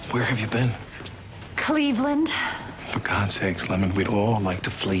Where have you been? Cleveland. For God's sakes, Lemon, we'd all like to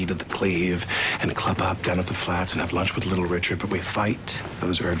flee to the Cleve and club up down at the flats and have lunch with Little Richard, but we fight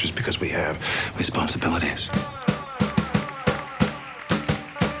those urges because we have responsibilities.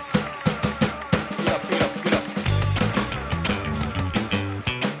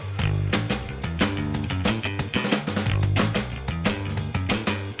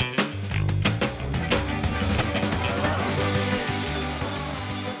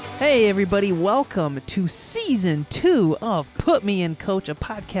 Hey everybody, welcome to Season 2 of Put Me in Coach, a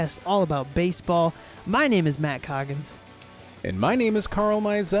podcast all about baseball. My name is Matt Coggins. And my name is Carl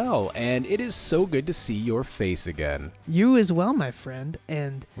Mizell, and it is so good to see your face again. You as well, my friend,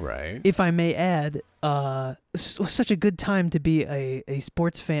 and right. If I may add, such a good time to be a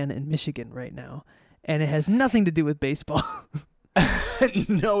sports fan in Michigan right now, and it has nothing to do with baseball.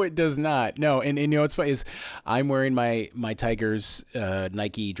 No, it does not. No, and you know what's funny is I'm wearing my Tigers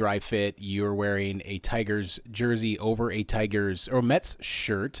Nike Dry Fit. You're wearing a Tigers jersey over a Tigers or Mets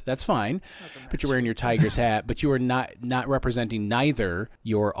shirt. That's fine, but you're wearing your Tigers hat. But you are not representing neither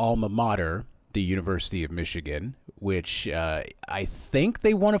your alma mater, the University of Michigan, which I think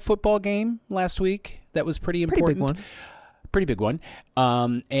they won a football game last week. That was pretty important. Pretty big one.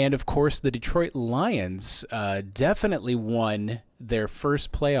 And, of course, the Detroit Lions definitely won their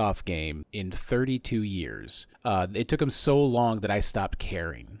first playoff game in 32 years. It took them so long that I stopped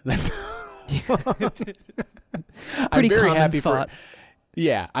caring. I'm very happy thought.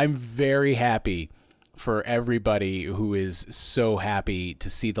 I'm very happy for everybody who is so happy to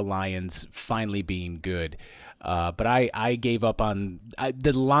see the Lions finally being good. But I gave up on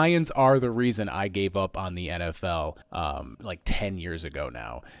the Lions are the reason I gave up on the NFL like 10 years ago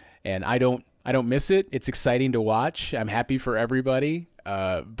now, and I don't miss it. It's exciting to watch. I'm happy for everybody.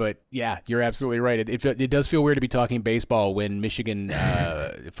 But yeah, you're absolutely right. It does feel weird to be talking baseball when Michigan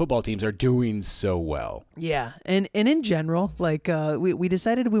football teams are doing so well. Yeah, and in general, like we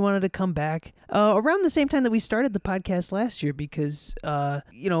decided we wanted to come back around the same time that we started the podcast last year because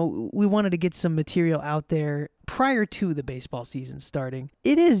we wanted to get some material out there prior to the baseball season starting.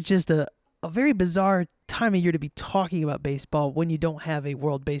 It is just a very bizarre time of year to be talking about baseball when you don't have a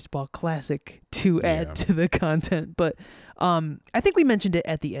World Baseball Classic to add to the content. But I think we mentioned it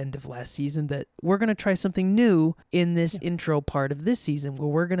at the end of last season that we're going to try something new in this intro part of this season where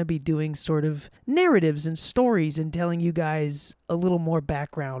we're going to be doing sort of narratives and stories and telling you guys a little more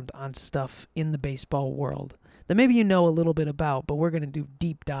background on stuff in the baseball world that maybe you know a little bit about, but we're going to do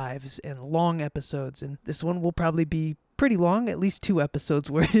deep dives and long episodes. And this one will probably be pretty long, at least 2 episods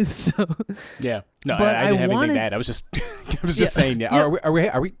worth. So yeah, no, but I didn't have anything to add. I was just saying. Yeah. Are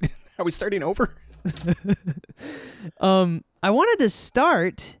we starting over? I wanted to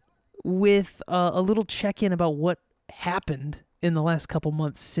start with a little check-in about what happened in the last couple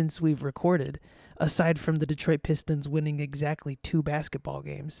months since we've recorded, aside from the Detroit Pistons winning exactly 2 basketball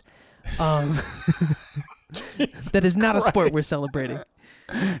games. That is not a sport we're celebrating.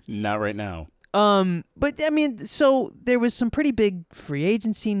 Not right now. But I mean, so there was some pretty big free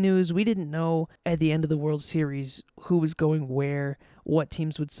agency news. We didn't know at the end of the World Series who was going where, what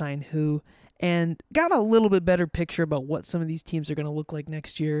teams would sign who, and got a little bit better picture about what some of these teams are going to look like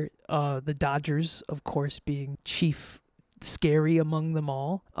next year. The Dodgers, of course, being chief scary among them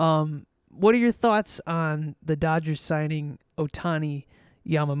all. What are your thoughts on the Dodgers signing Ohtani,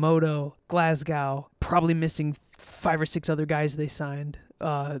 Yamamoto, Glasgow, probably missing 5 or 6 other guys they signed?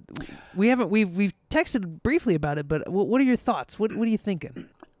 We've texted briefly about it, but what are your thoughts? What are you thinking?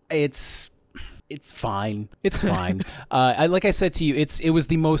 It's fine. It's fine. Like I said to you, it was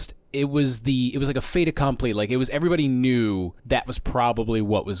like a fait accompli. Like everybody knew that was probably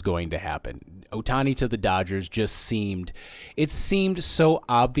what was going to happen. Ohtani to the Dodgers just seemed so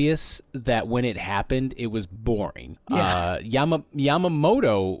obvious that when it happened, it was boring. Yeah.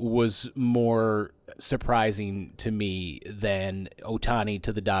 Yamamoto was more surprising to me than Ohtani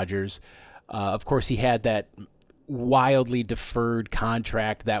to the Dodgers. Of course, he had that wildly deferred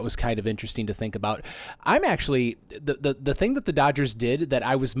contract that was kind of interesting to think about. I'm actually the thing that the Dodgers did that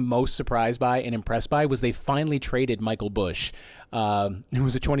I was most surprised by and impressed by was they finally traded Michael Busch, who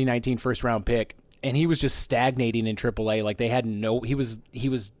was a 2019 first round pick, and he was just stagnating in AAA. Like he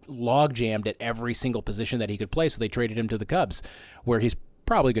was log jammed at every single position that he could play, so they traded him to the Cubs, where he's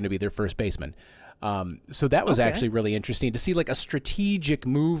probably going to be their first baseman. So that was actually really interesting to see, like a strategic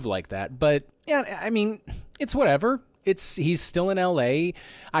move like that. But yeah, I mean, it's whatever. He's still in LA.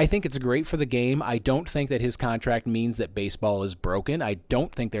 I think it's great for the game. I don't think that his contract means that baseball is broken. I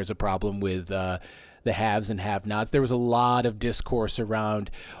don't think there's a problem with the haves and have-nots. There was a lot of discourse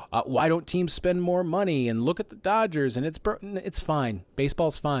around why don't teams spend more money, and look at the Dodgers, and it's fine.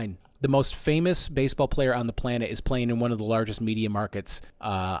 Baseball's fine. The most famous baseball player on the planet is playing in one of the largest media markets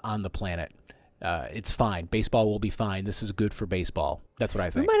on the planet. It's fine. Baseball will be fine. This is good for baseball. That's what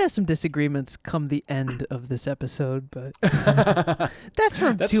I think. We might have some disagreements come the end of this episode, but that's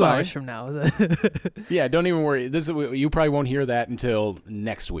 2 fine. hours from now. Yeah, don't even worry. You probably won't hear that until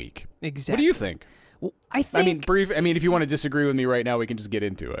next week. Exactly. What do you think? Well, I mean, if you want to disagree with me right now, we can just get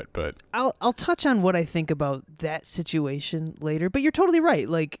into it. But I'll touch on what I think about that situation later. But you're totally right.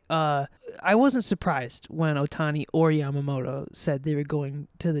 Like, I wasn't surprised when Ohtani or Yamamoto said they were going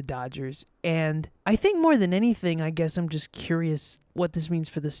to the Dodgers. And I think more than anything, I guess I'm just curious what this means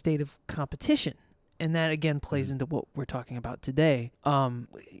for the state of competition. And that, again, plays into what we're talking about today. The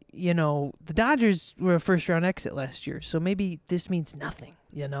Dodgers were a first-round exit last year, so maybe this means nothing,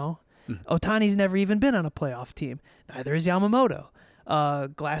 Ohtani's never even been on a playoff team. Neither is Yamamoto.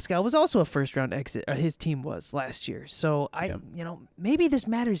 Glasgow was also a first-round exit, or his team was last year. So maybe this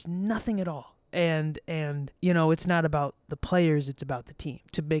matters nothing at all. And it's not about the players, it's about the team.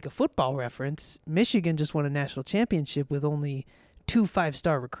 To make a football reference, Michigan just won a national championship with only 2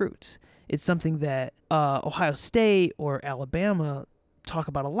 5-star recruits. It's something that Ohio State or Alabama talk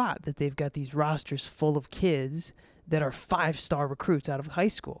about a lot, that they've got these rosters full of kids that are 5-star recruits out of high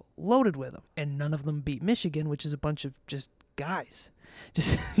school, loaded with them. And none of them beat Michigan, which is a bunch of just guys.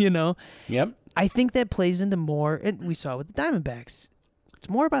 Yep. I think that plays into more, and we saw it with the Diamondbacks. It's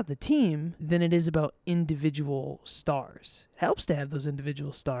more about the team than it is about individual stars. It helps to have those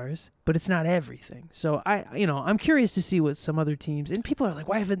individual stars, but it's not everything. So I'm curious to see what some other teams, and people are like,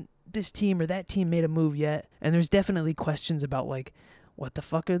 why haven't this team or that team made a move yet? And there's definitely questions about, like, what the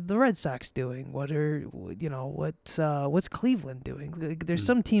fuck are the Red Sox doing? What's Cleveland doing? Like, there's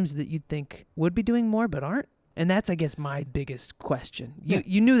some teams that you'd think would be doing more but aren't. And that's, I guess, my biggest question.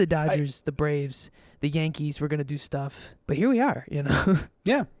 You knew the Dodgers, the Braves, the Yankees were going to do stuff, but here we are,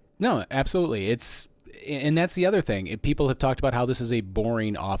 Yeah. No, absolutely. And that's the other thing. People have talked about how this is a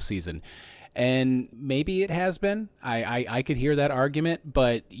boring offseason. And maybe it has been. I could hear that argument,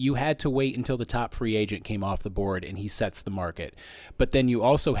 but you had to wait until the top free agent came off the board and he sets the market. But then you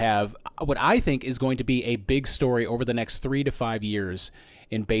also have what I think is going to be a big story over the next 3 to 5 years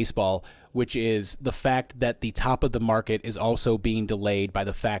in baseball, which is the fact that the top of the market is also being delayed by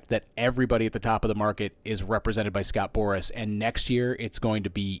the fact that everybody at the top of the market is represented by Scott Boras. And next year it's going to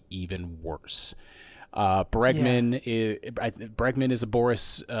be even worse. Bregman is a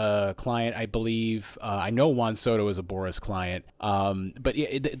Boras client, I believe. I know Juan Soto is a Boras client. But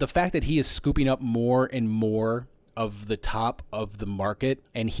the fact that he is scooping up more and more of the top of the market,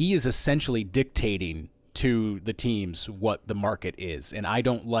 and he is essentially dictating to the teams what the market is. And I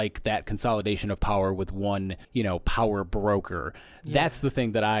don't like that consolidation of power with one, power broker. Yeah. That's the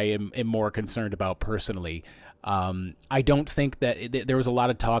thing that I am more concerned about personally. I don't think that there was a lot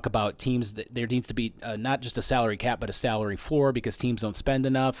of talk about teams that there needs to be not just a salary cap, but a salary floor because teams don't spend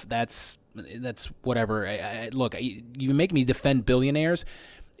enough. That's whatever. Look, you make me defend billionaires.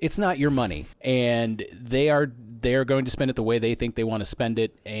 It's not your money, and they are going to spend it the way they think they want to spend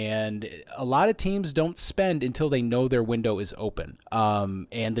it. And a lot of teams don't spend until they know their window is open.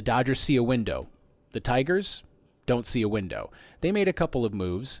 And the Dodgers see a window. The Tigers don't see a window. They made a couple of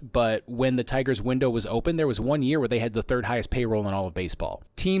moves, but when the Tigers' window was open, there was 1 year where they had the 3rd highest payroll in all of baseball.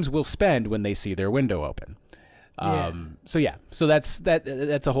 Teams will spend when they see their window open. So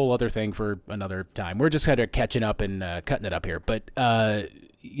that's a whole other thing for another time. We're just kind of catching up and cutting it up here. But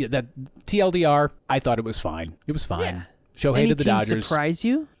that TLDR, I thought it was fine. It was fine. Yeah. Shohei to the Dodgers. Surprise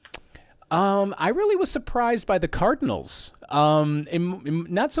you? I really was surprised by the Cardinals.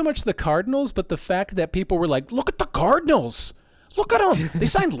 Not so much the Cardinals, but the fact that people were like, "Look at the Cardinals! Look at them! They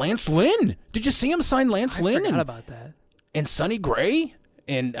signed Lance Lynn. Did you see him sign Lance Lynn? I forgot about that. And Sonny Gray,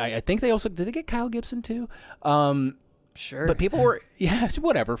 and I think they also did they get Kyle Gibson too? Sure. But people were,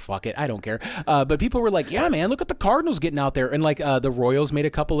 whatever, fuck it, I don't care. But people were like, yeah, man, look at the Cardinals getting out there. And like the Royals made a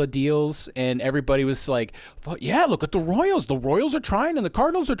couple of deals, and everybody was like, yeah, look at the Royals. The Royals are trying, and the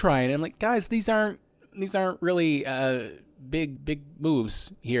Cardinals are trying. And I'm like, guys, these aren't really big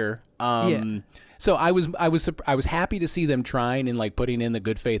moves here. So I was happy to see them trying and like putting in the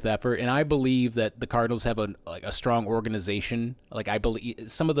good faith effort, and I believe that the Cardinals have a strong organization. Like I believe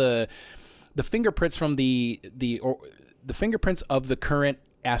some of the fingerprints from the fingerprints of the current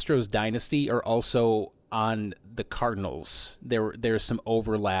Astros dynasty are also on the Cardinals. There's some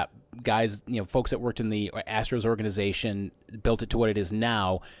overlap. Guys, folks that worked in the Astros organization, built it to what it is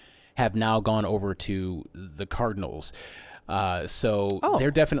now, have now gone over to the Cardinals. So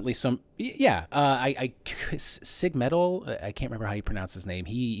they're definitely some. Yeah, Sig Metal. I can't remember how you pronounce his name.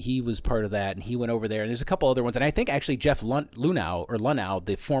 He was part of that, and he went over there. And there's a couple other ones, and I think actually Jeff Lunau,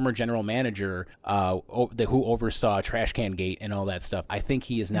 the former general manager, who oversaw Trash Can Gate and all that stuff. I think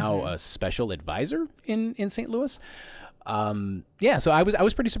he is now a special advisor in St. Louis. So I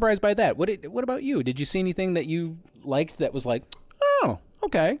was pretty surprised by that. What about you? Did you see anything that you liked that was like, oh,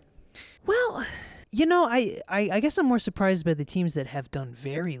 okay? Well, I guess I'm more surprised by the teams that have done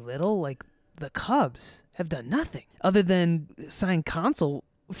very little. Like the Cubs have done nothing other than sign Console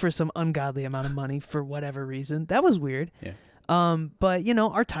for some ungodly amount of money for whatever reason. That was weird. Yeah. But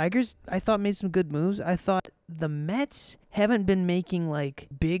our Tigers, I thought, made some good moves. I thought the Mets haven't been making like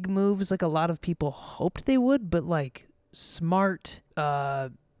big moves like a lot of people hoped they would, but like smart,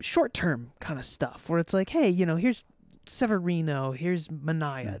 short-term kind of stuff where it's like, hey, here's Severino, here's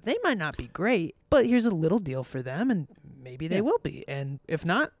Manaea. They might not be great, but here's a little deal for them, and maybe they will be. And if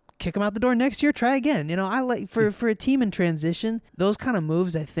not, kick them out the door next year, try again. I like for a team in transition, those kind of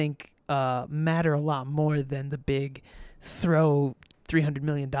moves I think matter a lot more than the big throw $300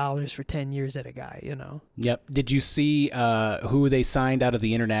 million for 10 years at a guy, Yep. Did you see who they signed out of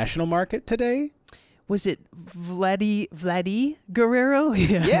the international market today? Was it Vladdy Guerrero?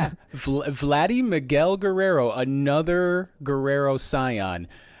 Yeah. Vladdy Miguel Guerrero, another Guerrero scion,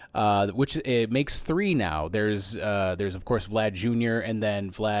 which it makes 3 now. There's of course Vlad Jr. and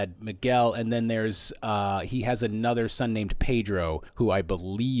then Vlad Miguel, and then there's he has another son named Pedro, who I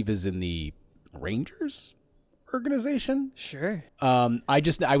believe is in the Rangers organization. Sure.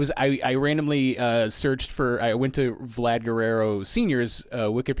 I randomly searched for. I went to Vlad Guerrero Sr.'s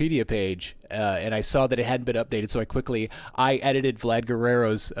Wikipedia page, and I saw that it hadn't been updated. So I edited Vlad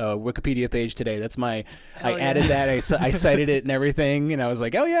Guerrero's Wikipedia page today. That's my. Added that. I cited it and everything, and I was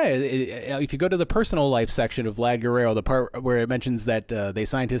like, oh yeah. If you go to the personal life section of Vlad Guerrero, the part where it mentions that they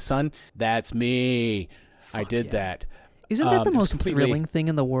signed his son, that's me. I did that. Isn't that the most thrilling thing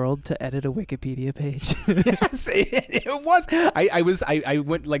in the world to edit a Wikipedia page? Yes, it was. I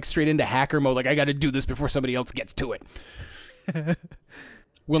went like straight into hacker mode. Like I got to do this before somebody else gets to it.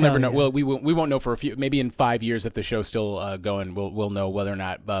 We'll never know. Well, we won't know for a few. Maybe in 5 years, if the show's still going, we'll know whether or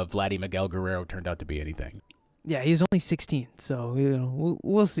not Vladdy Miguel Guerrero turned out to be anything. Yeah, he's only 16, so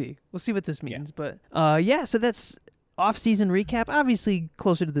we'll see. We'll see what this means. Yeah. But so that's off-season recap. Obviously,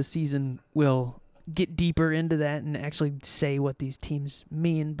 closer to the season, we'll get deeper into that and actually say what these teams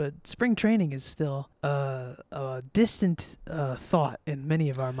mean, but spring training is still a distant thought in many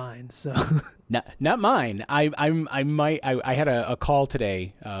of our minds. So not mine. I had a call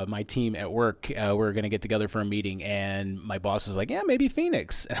today. My team at work, we're gonna get together for a meeting, and my boss was like, "Yeah, maybe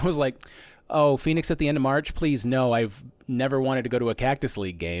Phoenix." And I was like, "Oh, Phoenix at the end of March? Please no. I've never wanted to go to a Cactus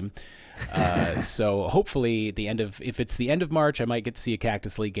League game." So hopefully if it's the end of March, I might get to see a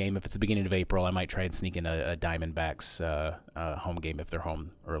Cactus League game. If it's the beginning of April, I might try and sneak in a Diamondbacks home game if they're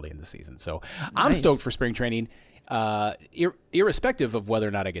home early in the season. So I'm stoked for spring training, irrespective of whether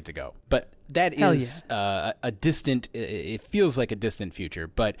or not I get to go. But that is a distant, it feels like a distant future.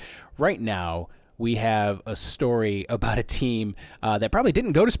 But right now, we have a story about a team that probably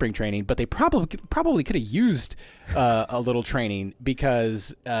didn't go to spring training, but they probably could have used a little training,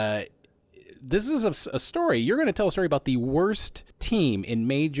 because this is a story. You're going to tell a story about the worst team in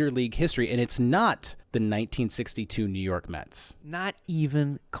Major League history, and it's not the 1962 New York Mets. Not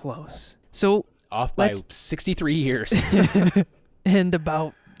even close. So off by 63 years. And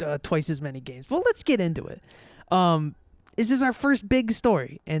about twice as many games. Well, let's get into it. This is our first big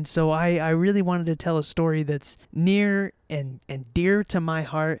story, and so I really wanted to tell a story that's near and dear to my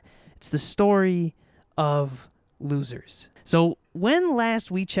heart. It's the story of losers. So when last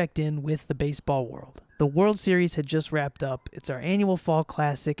we checked in with the baseball world, the World Series had just wrapped up. It's our annual fall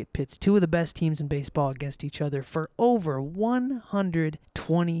classic. It pits 2 of the best teams in baseball against each other for over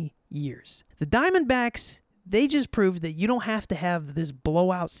 120 years. The Diamondbacks, they just proved that you don't have to have this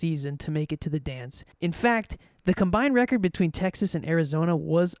blowout season to make it to the dance. In fact, the combined record between Texas and Arizona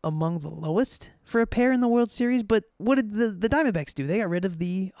was among the lowest for a pair in the World Series, but what did the Diamondbacks do? They got rid of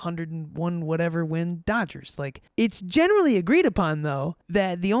the 101 whatever win Dodgers. Like, it's generally agreed upon, though,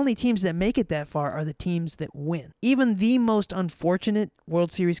 that the only teams that make it that far are the teams that win. Even the most unfortunate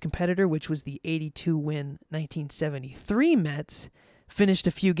World Series competitor, which was the 82-win 1973 Mets, finished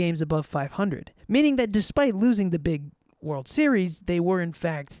a few games above 500, meaning that despite losing the big World Series, they were in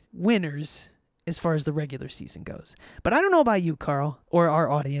fact winners as far as the regular season goes. But I don't know about you, Carl, or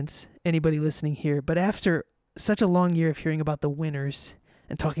our audience, anybody listening here, but after such a long year of hearing about the winners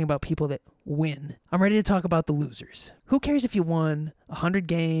and talking about people that win. I'm ready to talk about the losers. Who cares if you won 100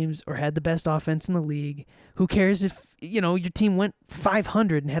 games or had the best offense in the league? Who cares if, your team went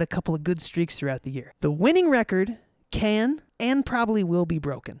 500 and had a couple of good streaks throughout the year? The winning record can and probably will be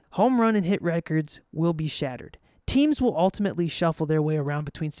broken. Home run and hit records will be shattered. Teams will ultimately shuffle their way around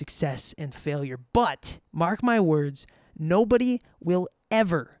between success and failure. But, mark my words, nobody will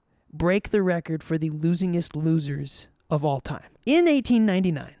ever break the record for the losingest losers of all time. In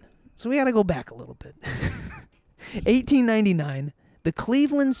 1899, so we got to go back a little bit. 1899, the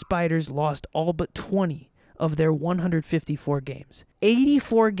Cleveland Spiders lost all but 20 of their 154 games.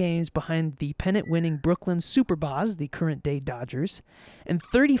 84 games behind the pennant-winning Brooklyn Superbas, the current-day Dodgers, and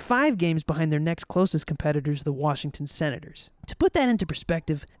 35 games behind their next closest competitors, the Washington Senators. To put that into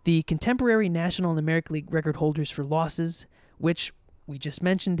perspective, the contemporary National and American League record holders for losses, which we just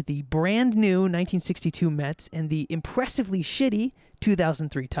mentioned, the brand new 1962 Mets and the impressively shitty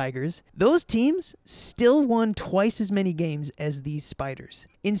 2003 Tigers, those teams still won twice as many games as these Spiders.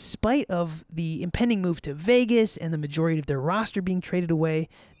 In spite of the impending move to Vegas and the majority of their roster being traded away,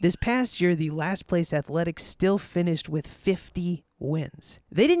 this past year the last place Athletics still finished with 50 wins.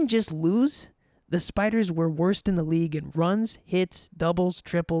 They didn't just lose. The Spiders were worst in the league in runs, hits, doubles,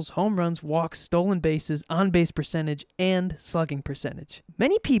 triples, home runs, walks, stolen bases, on-base percentage, and slugging percentage.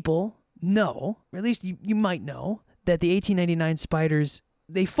 Many people know, or at least you might know, that the 1899 Spiders,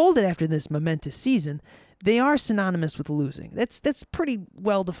 they folded after this momentous season. They are synonymous with losing. That's pretty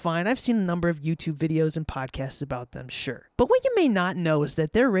well defined. I've seen a number of YouTube videos and podcasts about them, sure. But what you may not know is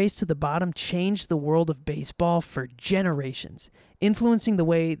that their race to the bottom changed the world of baseball for generations, influencing the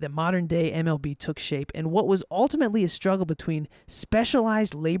way that modern-day MLB took shape and what was ultimately a struggle between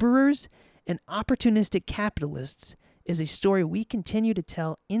specialized laborers and opportunistic capitalists is a story we continue to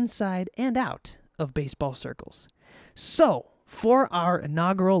tell inside and out of baseball circles. So, for our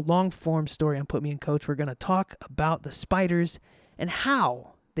inaugural long-form story on Put Me in Coach, we're going to talk about the Spiders and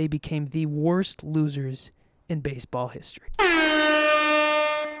how they became the worst losers in baseball history.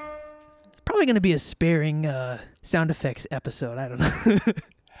 It's probably going to be a sparing sound effects episode. I don't know.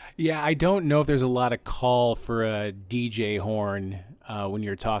 Yeah, I don't know if there's a lot of call for a DJ horn when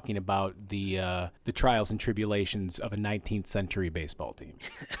you're talking about the trials and tribulations of a 19th century baseball team.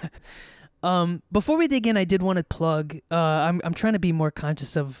 Before we dig in, I did want to plug, I'm trying to be more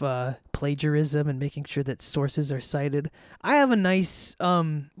conscious of plagiarism and making sure that sources are cited. I have a nice,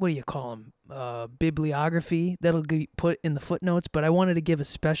 what do you call them, bibliography that'll be put in the footnotes, but I wanted to give a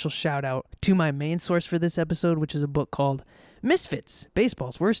special shout out to my main source for this episode, which is a book called Misfits,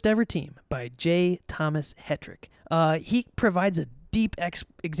 Baseball's Worst Ever Team by J. Thomas Hetrick. He provides a deep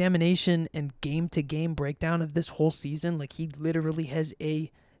examination and game-to-game breakdown of this whole season. Like, he literally has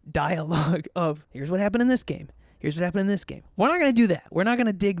a dialogue of, here's what happened in this game, here's what happened in this game. We're not going to do that. We're not going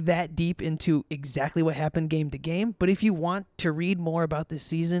to dig that deep into exactly what happened game to game, but if you want to read more about this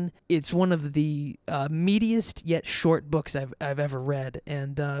season, it's one of the meatiest yet short books I've ever read,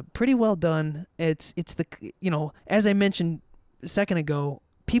 and pretty well done. It's the, as I mentioned a second ago,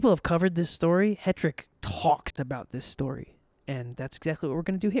 people have covered this story. Hetrick talks about this story, and that's exactly what we're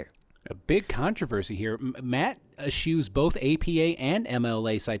going to do here. A big controversy here. Matt eschews both APA and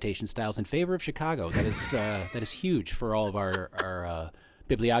MLA citation styles in favor of Chicago. That is huge for all of our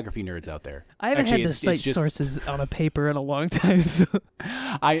bibliography nerds out there. I haven't had to cite sources on a paper in a long time. So.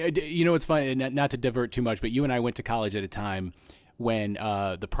 It's funny, not to divert too much, but you and I went to college at a time when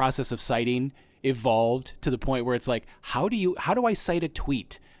the process of citing evolved to the point where it's like, how do I cite a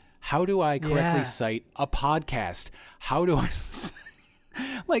tweet? How do I correctly cite a podcast? How do I...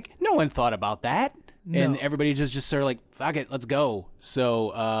 Like, no one thought about that. No. And everybody just sort of like, fuck it, let's go.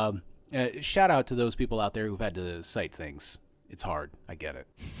 So shout out to those people out there who've had to cite things. It's hard. I get it.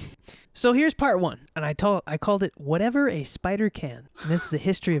 So here's part one, and I called it Whatever a Spider Can. And this is the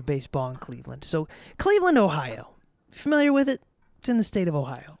history of baseball in Cleveland. So Cleveland, Ohio. Familiar with it? It's in the state of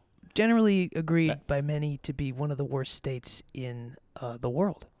Ohio. Generally agreed by many to be one of the worst states in the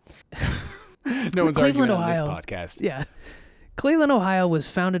world. No one's arguing on this podcast. Yeah. Cleveland, Ohio was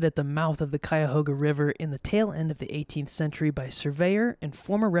founded at the mouth of the Cuyahoga River in the tail end of the 18th century by surveyor and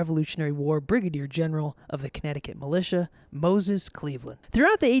former Revolutionary War Brigadier General of the Connecticut Militia, Moses Cleveland.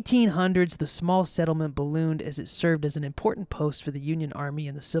 Throughout the 1800s, the small settlement ballooned as it served as an important post for the Union Army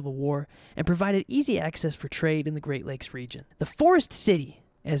in the Civil War and provided easy access for trade in the Great Lakes region. The Forest City,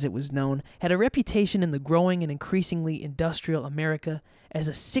 as it was known, had a reputation in the growing and increasingly industrial America as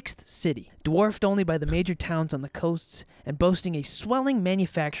a sixth city, dwarfed only by the major towns on the coasts and boasting a swelling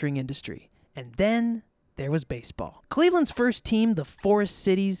manufacturing industry. And then there was baseball. Cleveland's first team, the Forest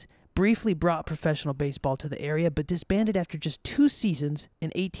Cities, briefly brought professional baseball to the area, but disbanded after just 2 seasons in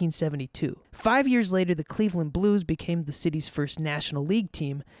 1872. 5 years later, the Cleveland Blues became the city's first National League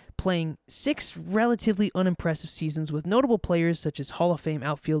team, playing 6 relatively unimpressive seasons with notable players such as Hall of Fame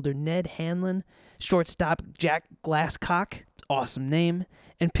outfielder Ned Hanlon, shortstop Jack Glasscock, awesome name,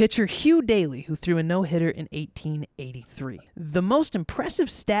 and pitcher Hugh Daly, who threw a no-hitter in 1883. The most impressive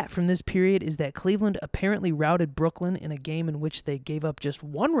stat from this period is that Cleveland apparently routed Brooklyn in a game in which they gave up just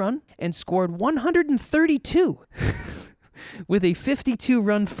 1 run and scored 132 with a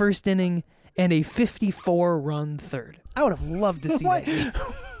 52-run first inning and a 54-run third. I would have loved to see that.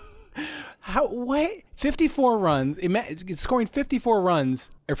 How? What? 54 runs. Scoring 54 runs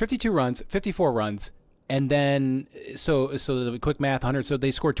or 52 runs, 54 runs. And then, so the quick math, 100. So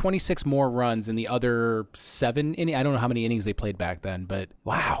they scored 26 more runs in the other 7 innings. I don't know how many innings they played back then, but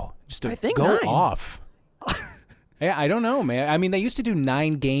wow, just to go 9. off. Yeah, I don't know, man. I mean, they used to do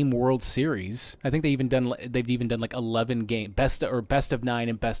 9-game World Series. I think they've even done like 11 game best of 9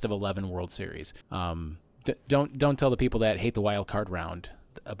 and best of 11 World Series. Don't tell the people that hate the wild card round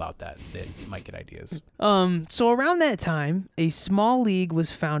about that. They might get ideas. So around that time, a small league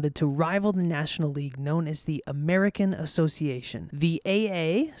was founded to rival the National League known as the American Association. The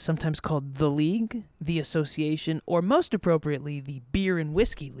AA, sometimes called the League, the Association, or most appropriately, the Beer and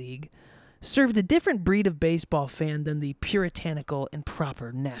Whiskey League, served a different breed of baseball fan than the puritanical and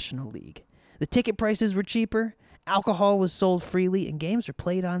proper National League. The ticket prices were cheaper, alcohol was sold freely, and games were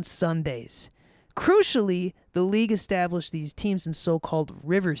played on Sundays. Crucially, the league established these teams in so-called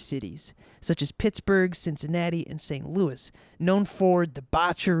river cities, such as Pittsburgh, Cincinnati, and St. Louis, known for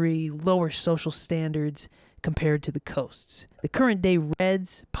debauchery, lower social standards compared to the coasts. The current-day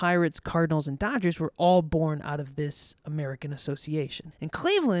Reds, Pirates, Cardinals, and Dodgers were all born out of this American Association. And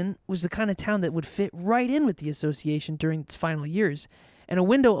Cleveland was the kind of town that would fit right in with the association during its final years, and a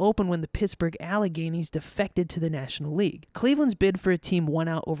window opened when the Pittsburgh Alleghenies defected to the National League. Cleveland's bid for a team won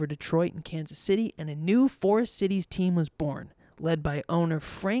out over Detroit and Kansas City, and a new Forest Cities team was born, led by owner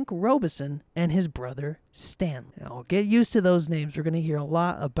Frank Robeson and his brother Stanley. Now, get used to those names. We're going to hear a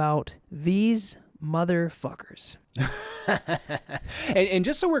lot about these motherfuckers. and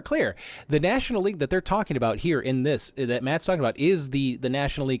just so we're clear, the National League that they're talking about here in this, that Matt's talking about, is the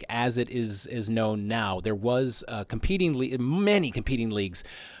National League as it is known now. There was many competing leagues.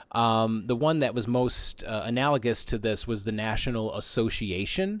 The one that was most analogous to this was the National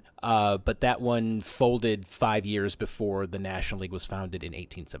Association, but that one folded 5 years before the National League was founded in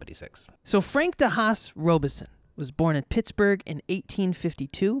 1876. So Frank DeHaas Robeson was born in Pittsburgh in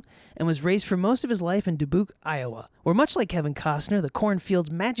 1852 and was raised for most of his life in Dubuque, Iowa, where much like Kevin Costner, the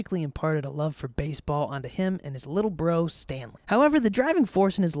cornfields magically imparted a love for baseball onto him and his little bro, Stanley. However, the driving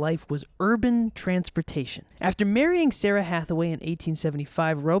force in his life was urban transportation. After marrying Sarah Hathaway in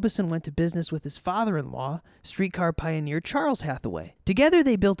 1875, Robeson went to business with his father-in-law, streetcar pioneer Charles Hathaway. Together,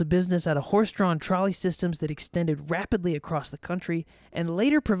 they built a business out of horse-drawn trolley systems that extended rapidly across the country and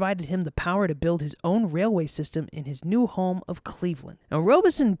later provided him the power to build his own railway system in his new home of Cleveland. Now,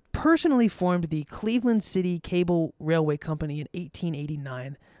 Robeson personally formed the Cleveland City Cable Railway Company in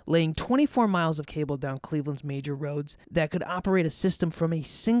 1889, laying 24 miles of cable down Cleveland's major roads that could operate a system from a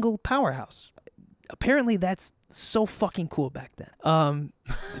single powerhouse. Apparently, that's so fucking cool back then.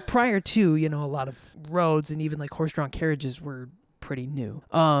 Prior to, a lot of roads and even like horse-drawn carriages were pretty new.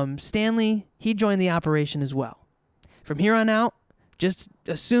 Stanley, he joined the operation as well. From here on out, just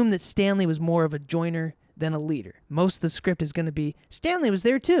assume that Stanley was more of a joiner than a leader. Most of the script is going to be, Stanley was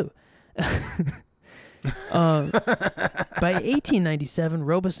there too. By 1897,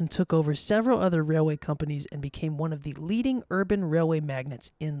 Robeson took over several other railway companies and became one of the leading urban railway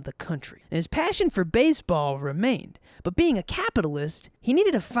magnates in the country. And his passion for baseball remained, but being a capitalist, he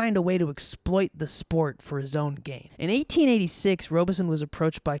needed to find a way to exploit the sport for his own gain. In 1886, Robeson was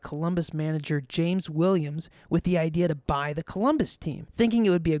approached by Columbus manager James Williams with the idea to buy the Columbus team, thinking it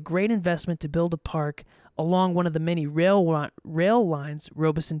would be a great investment to build a park along one of the many rail lines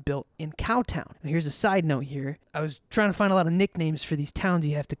Robeson built in Cowtown. Now, here's a side note here. I was trying to find a lot of nicknames for these towns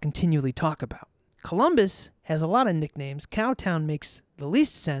you have to continually talk about. Columbus has a lot of nicknames. Cowtown makes the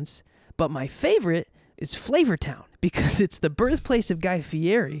least sense, but my favorite is Flavortown because it's the birthplace of Guy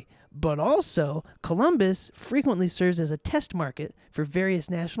Fieri, but also Columbus frequently serves as a test market for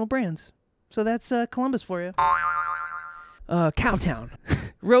various national brands. So that's Columbus for you. Cowtown.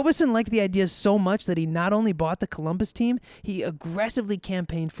 Robeson liked the idea so much that he not only bought the Columbus team, he aggressively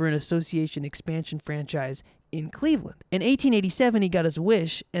campaigned for an association expansion franchise in Cleveland. In 1887, he got his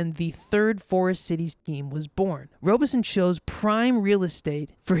wish, and the third Forest Cities team was born. Robeson chose prime real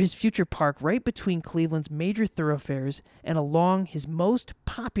estate for his future park right between Cleveland's major thoroughfares and along his most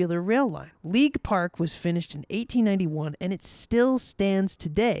popular rail line. League Park was finished in 1891, and it still stands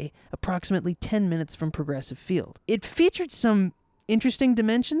today, approximately 10 minutes from Progressive Field. It featured some interesting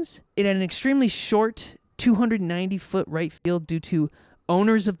dimensions. It had an extremely short 290-foot right field due to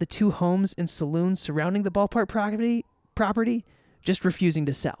owners of the two homes and saloons surrounding the ballpark property just refusing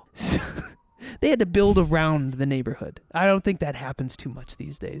to sell. They had to build around the neighborhood. I don't think that happens too much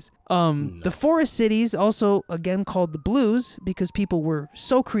these days. No. The Forest Cities, also again called the Blues, because people were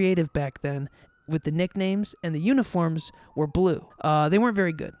so creative back then with the nicknames, and the uniforms were blue. They weren't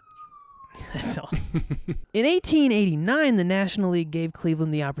very good. That's all. In 1889, the National League gave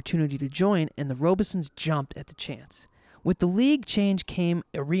Cleveland the opportunity to join, and the Robesons jumped at the chance. With the league change came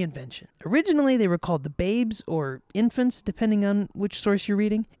a reinvention. Originally, they were called the Babes or Infants, depending on which source you're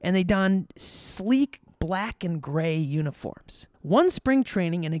reading, and they donned sleek black and gray uniforms. One spring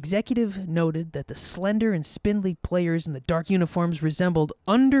training, an executive noted that the slender and spindly players in the dark uniforms resembled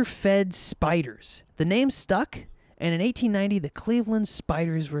underfed spiders. The name stuck, and in 1890, the Cleveland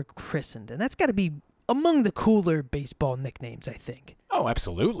Spiders were christened, and that's got to be among the cooler baseball nicknames, I think. Oh,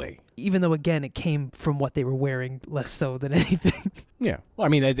 absolutely. Even though, again, it came from what they were wearing less so than anything. Yeah. Well, I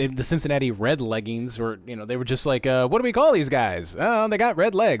mean, the Cincinnati Red Leggings were, they were just like, what do we call these guys? Oh, they got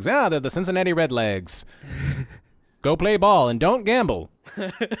red legs. Ah, they're the Cincinnati Red Legs. Go play ball and don't gamble.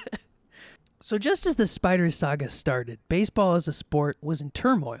 So just as the Spiders saga started, baseball as a sport was in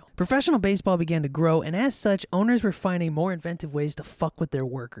turmoil. Professional baseball began to grow, and as such, owners were finding more inventive ways to fuck with their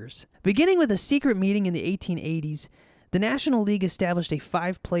workers. Beginning with a secret meeting in the 1880s, the National League established a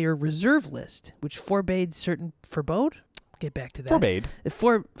 5-player reserve list, which forbade certain... Forbade? Get back to that. Forbade. It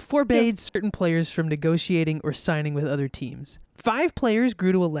forbade certain players from negotiating or signing with other teams. 5 players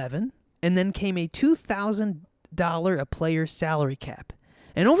grew to 11, and then came a $2,000 a player salary cap.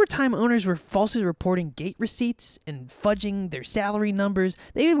 And over time, owners were falsely reporting gate receipts and fudging their salary numbers.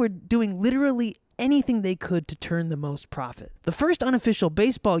 They were doing literally anything they could to turn the most profit. The first unofficial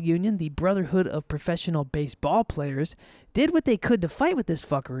baseball union, the Brotherhood of Professional Baseball Players, did what they could to fight with this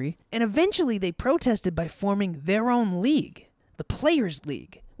fuckery, and eventually they protested by forming their own league, the Players'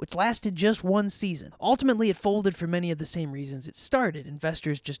 League, which lasted just one season. Ultimately, it folded for many of the same reasons it started.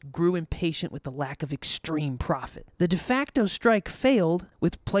 Investors just grew impatient with the lack of extreme profit. The de facto strike failed,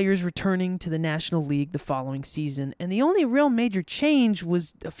 with players returning to the National League the following season, and the only real major change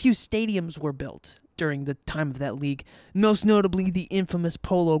was a few stadiums were built during the time of that league, most notably the infamous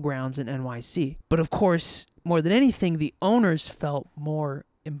Polo Grounds in NYC. But of course, more than anything, the owners felt more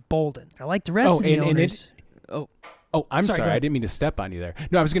emboldened. Like the rest of the owners... Oh, I'm sorry. I didn't mean to step on you there.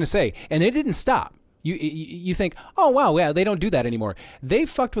 No, I was going to say, and it didn't stop. You think, oh, wow, yeah, they don't do that anymore. They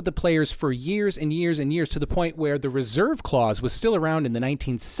fucked with the players for years and years and years to the point where the reserve clause was still around in the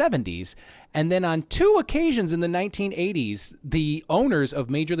 1970s. And then on 2 occasions in the 1980s, the owners of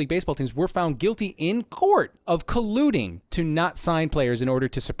Major League Baseball teams were found guilty in court of colluding to not sign players in order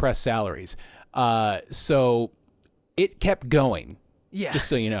to suppress salaries. So it kept going. Yeah. Just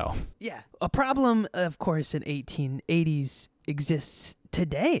so you know. Yeah. A problem, of course, in 1880s exists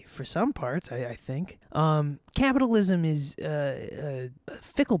today for some parts, I think. Capitalism is a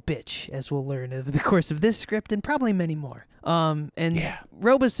fickle bitch, as we'll learn over the course of this script and probably many more.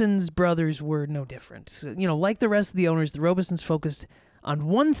 Robeson's brothers were no different. So, like the rest of the owners, the Robesons focused on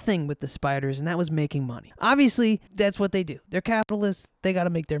one thing with the Spiders, and that was making money. Obviously, that's what they do. They're capitalists. They got to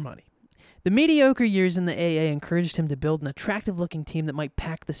make their money. The mediocre years in the AA encouraged him to build an attractive-looking team that might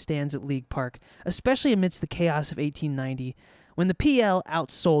pack the stands at League Park, especially amidst the chaos of 1890, when the PL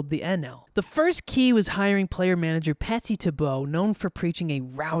outsold the NL. The first key was hiring player-manager Patsy Tebeau, known for preaching a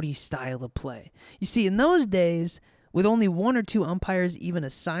rowdy style of play. You see, in those days, with only 1 or 2 umpires even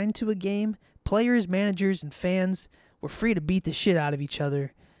assigned to a game, players, managers, and fans were free to beat the shit out of each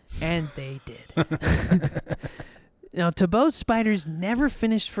other, and they did. Now, Tebeau's Spiders never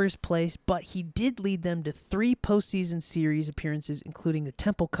finished first place, but he did lead them to 3 postseason series appearances, including the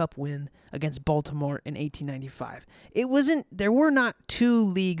Temple Cup win against Baltimore in 1895. There were not 2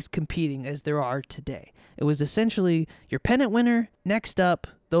 leagues competing as there are today. It was essentially your pennant winner, next up,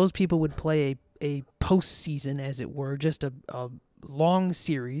 those people would play a postseason, as it were, just a long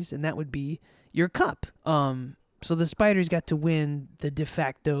series, and that would be your cup. So the Spiders got to win the de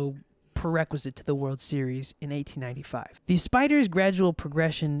facto prerequisite to the World Series in 1895. The Spiders' gradual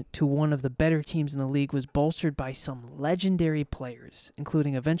progression to one of the better teams in the league was bolstered by some legendary players,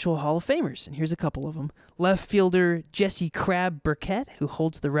 including eventual Hall of Famers, and here's a couple of them. Left fielder Jesse Crab Burkett, who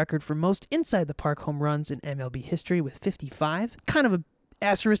holds the record for most inside-the-park home runs in MLB history with 55. Kind of a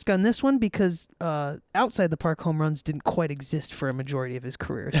asterisk on this one because outside-the-park home runs didn't quite exist for a majority of his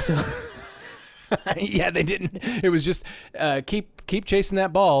career, so... Yeah, they didn't. It was just keep chasing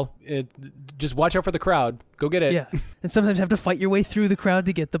that ball. Just watch out for the crowd. Go get it. Yeah, and sometimes have to fight your way through the crowd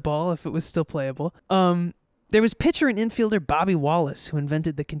to get the ball if it was still playable. There was pitcher and infielder Bobby Wallace, who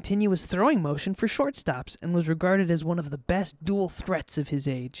invented the continuous throwing motion for shortstops and was regarded as one of the best dual threats of his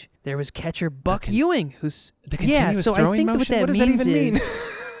age. There was catcher Buck Ewing, who's the continuous throwing motion. What does that even mean?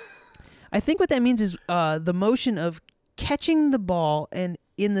 I think what that means is the motion of catching the ball and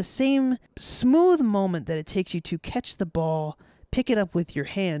in the same smooth moment that it takes you to catch the ball, pick it up with your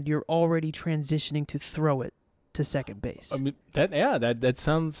hand, you're already transitioning to throw it to second base. I mean, that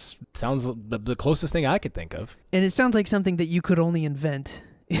sounds the closest thing I could think of. And it sounds like something that you could only invent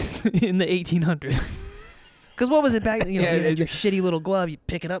in the 1800s. Because what was it back? You had your shitty little glove, you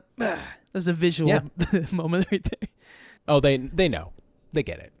pick it up. That was a visual moment right there. Oh, they know. They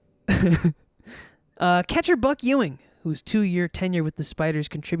get it. Catcher Buck Ewing, whose 2-year tenure with the Spiders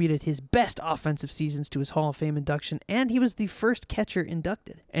contributed his best offensive seasons to his Hall of Fame induction, and he was the first catcher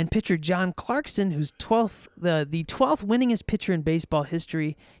inducted. And pitcher John Clarkson, who's the 12th winningest pitcher in baseball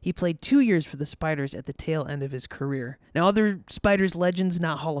history, he played 2 years for the Spiders at the tail end of his career. Now, other Spiders legends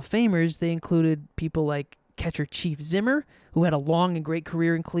not Hall of Famers, they included people like catcher Chief Zimmer, who had a long and great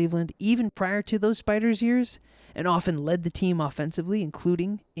career in Cleveland even prior to those Spiders years, and often led the team offensively,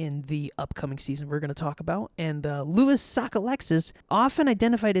 including in the upcoming season we're going to talk about. And Louis Sockalexis, often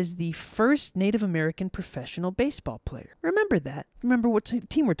identified as the first Native American professional baseball player. Remember that. Remember what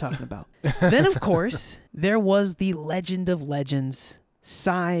team we're talking about. Then, of course, there was the legend of legends,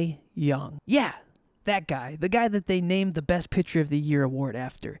 Cy Young. Yeah, that guy, the guy that they named the Best Pitcher of the Year award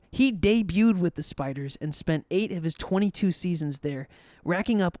after. He debuted with the Spiders and spent 8 of his 22 seasons there,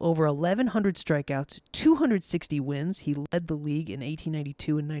 racking up over 1,100 strikeouts, 260 wins. He led the league in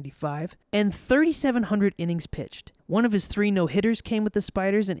 1892 and 95, and 3,700 innings pitched. One of his 3 no-hitters came with the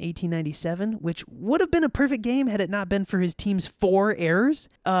Spiders in 1897, which would have been a perfect game had it not been for his team's 4 errors.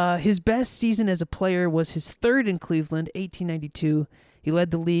 His best season as a player was his 3rd in Cleveland, 1892. He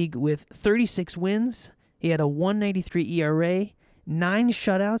led the league with 36 wins. He had a 1.93 ERA, 9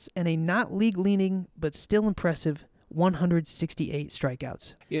 shutouts, and a not league-leading but still impressive 168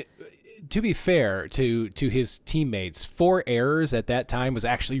 strikeouts. To be fair to his teammates, 4 errors at that time was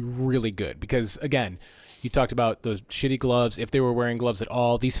actually really good because, again, you talked about those shitty gloves. If they were wearing gloves at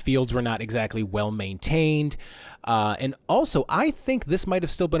all, these fields were not exactly well maintained. And also, I think this might have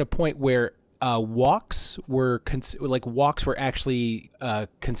still been a point where walks were actually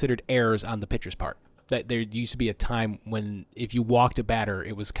considered errors on the pitcher's part. That there used to be a time when if you walked a batter,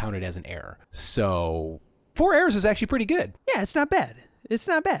 it was counted as an error. So 4 errors is actually pretty good. Yeah, it's not bad. It's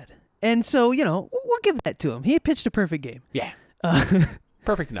not bad. And so, we'll give that to him. He pitched a perfect game. Yeah.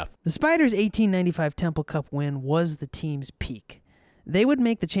 Perfect enough. The Spiders' 1895 Temple Cup win was the team's peak. They would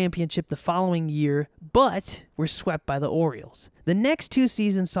make the championship the following year, but were swept by the Orioles. The next 2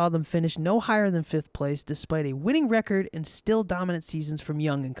 seasons saw them finish no higher than 5th place, despite a winning record and still dominant seasons from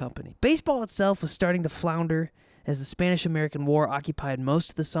Young and company. Baseball itself was starting to flounder as the Spanish-American War occupied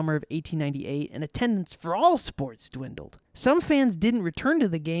most of the summer of 1898, and attendance for all sports dwindled. Some fans didn't return to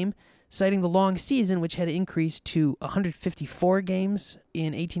the game, citing the long season, which had increased to 154 games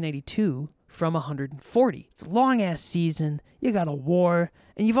in 1892 from 140. It's a long-ass season, you got a war,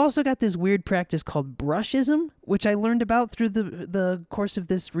 and you've also got this weird practice called brushism, which I learned about through the course of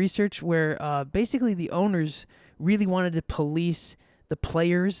this research, where basically the owners really wanted to police the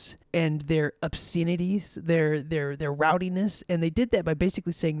players and their obscenities, their rowdiness, and they did that by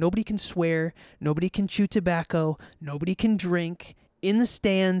basically saying nobody can swear, nobody can chew tobacco, nobody can drink in the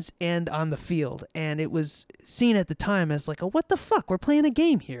stands and on the field. And it was seen at the time as like, what the fuck? We're playing a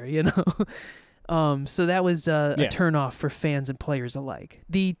game here, So that was a turnoff for fans and players alike.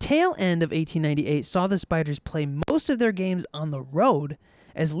 The tail end of 1898 saw the Spiders play most of their games on the road,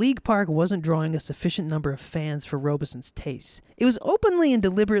 as League Park wasn't drawing a sufficient number of fans for Robeson's taste. It was openly and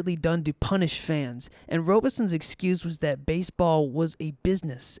deliberately done to punish fans, and Robeson's excuse was that baseball was a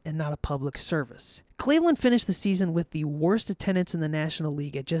business and not a public service. Cleveland finished the season with the worst attendance in the National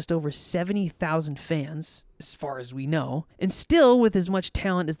League at just over 70,000 fans, as far as we know. And still, with as much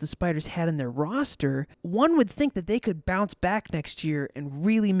talent as the Spiders had in their roster, one would think that they could bounce back next year and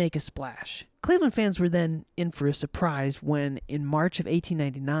really make a splash. Cleveland fans were then in for a surprise when, in March of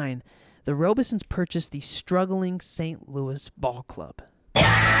 1899, the Robesons purchased the struggling St. Louis Ball Club.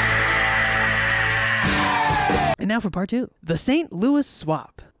 And now for part 2. The St. Louis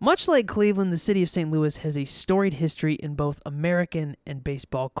Swap. Much like Cleveland, the city of St. Louis has a storied history in both American and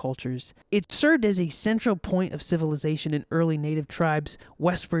baseball cultures. It served as a central point of civilization in early native tribes,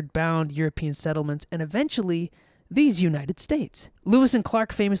 westward bound European settlements, and eventually these United States. Lewis and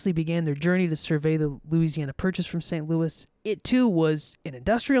Clark famously began their journey to survey the Louisiana Purchase from St. Louis. It too was an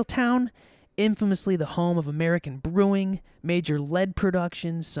industrial town, infamously the home of American brewing, major lead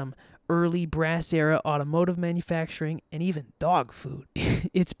production, some early brass-era automotive manufacturing, and even dog food.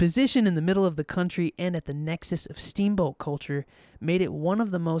 Its position in the middle of the country and at the nexus of steamboat culture made it one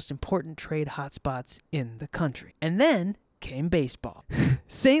of the most important trade hotspots in the country. And then came baseball.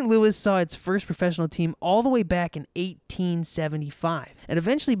 St. Louis saw its first professional team all the way back in 1875 and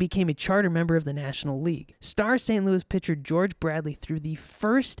eventually became a charter member of the National League. Star St. Louis pitcher George Bradley threw the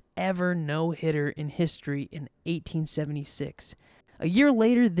first ever no-hitter in history in 1876. A year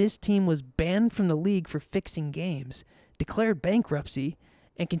later, this team was banned from the league for fixing games, declared bankruptcy,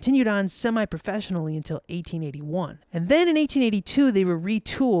 and continued on semi-professionally until 1881. And then in 1882, they were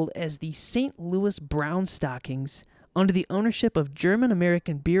retooled as the St. Louis Brown Stockings under the ownership of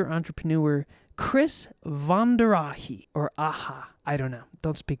German-American beer entrepreneur Chris von der Ahe, or Aha. I don't know.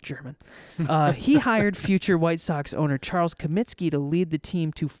 Don't speak German. He hired future White Sox owner Charles Comiskey to lead the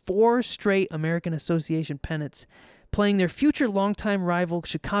team to 4 straight American Association pennants, playing their future longtime rival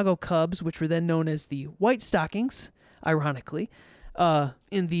Chicago Cubs, which were then known as the White Stockings, ironically,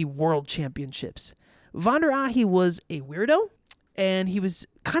 in the World Championships. Von der Ahe was a weirdo, and he was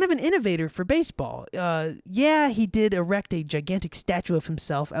kind of an innovator for baseball. He did erect a gigantic statue of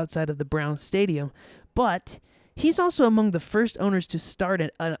himself outside of the Browns Stadium, but he's also among the first owners to start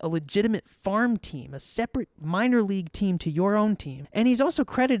a legitimate farm team, a separate minor league team to your own team. And he's also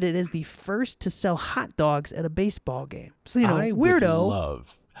credited as the first to sell hot dogs at a baseball game. So, weirdo.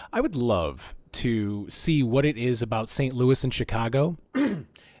 I would love to see what it is about St. Louis and Chicago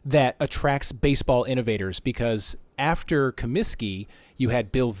that attracts baseball innovators, because after Comiskey, you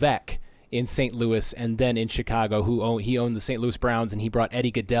had Bill Veeck in St. Louis and then in Chicago, he owned the St. Louis Browns, and he brought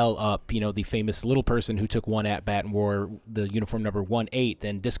Eddie Gaedel up, the famous little person who took one at-bat and wore the uniform number 1-8.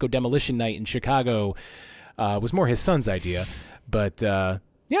 Then Disco Demolition Night in Chicago was more his son's idea. But,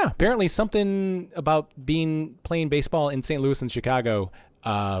 apparently something about playing baseball in St. Louis and Chicago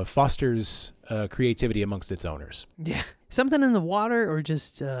fosters creativity amongst its owners. Yeah. Something in the water or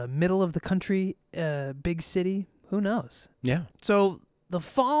just middle of the country, big city, who knows? Yeah. So the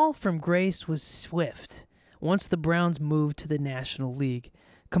fall from grace was swift once the Browns moved to the National League,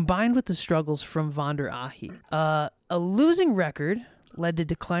 combined with the struggles from von der Ahe. A losing record led to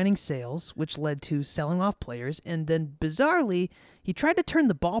declining sales, which led to selling off players, and then, bizarrely, he tried to turn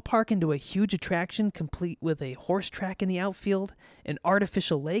the ballpark into a huge attraction, complete with a horse track in the outfield, an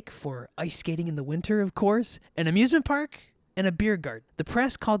artificial lake for ice skating in the winter, of course, an amusement park, and a beer garden. The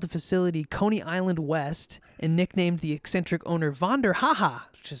press called the facility Coney Island West and nicknamed the eccentric owner Von der Haha,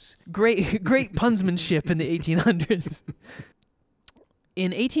 which is great punsmanship in the 1800s.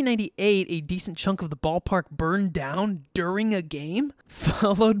 In 1898, a decent chunk of the ballpark burned down during a game,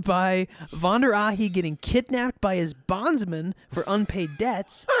 followed by Von der Ahe getting kidnapped by his bondsman for unpaid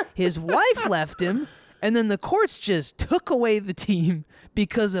debts. His wife left him, and then the courts just took away the team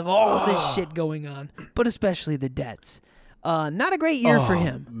because of all this shit going on, but especially the debts. Not a great year for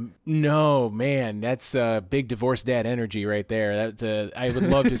him. No, man, that's big divorce dad energy right there. That's I would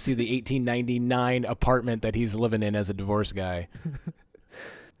love to see the 1899 apartment that he's living in as a divorce guy.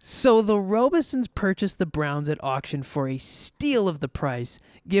 So the Robesons purchased the Browns at auction for a steal of the price,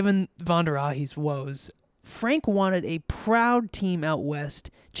 given Von der Ahe's woes. Frank wanted a proud team out west,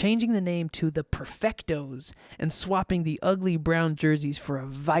 changing the name to the Perfectos and swapping the ugly brown jerseys for a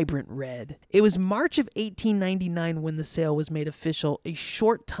vibrant red. It was March of 1899 when the sale was made official, a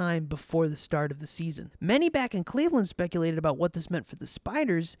short time before the start of the season. Many back in Cleveland speculated about what this meant for the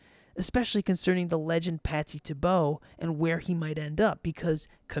Spiders, especially concerning the legend Patsy Tebow and where he might end up, because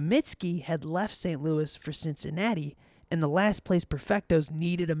Comiskey had left St. Louis for Cincinnati, and the last place Perfectos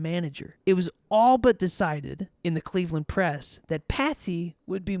needed a manager. It was all but decided in the Cleveland press that Patsy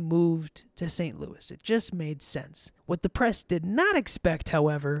would be moved to St. Louis. It just made sense. What the press did not expect,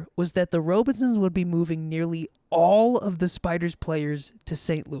 however, was that the Robesons would be moving nearly all of the Spiders players to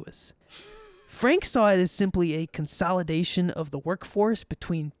St. Louis. Frank saw it as simply a consolidation of the workforce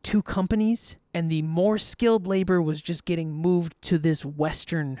between two companies, and the more skilled labor was just getting moved to this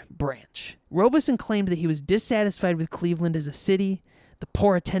western branch. Robeson claimed that he was dissatisfied with Cleveland as a city, the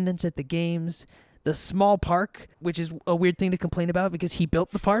poor attendance at the games, the small park, which is a weird thing to complain about because he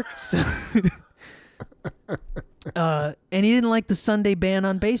built the park. So and he didn't like the Sunday ban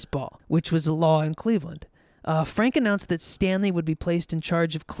on baseball, which was a law in Cleveland. Frank announced that Stanley would be placed in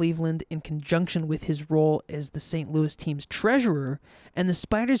charge of Cleveland in conjunction with his role as the St. Louis team's treasurer, and the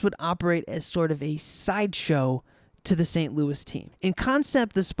Spiders would operate as sort of a sideshow to the St. Louis team. In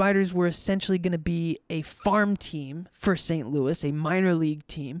concept, the Spiders were essentially going to be a farm team for St. Louis, a minor league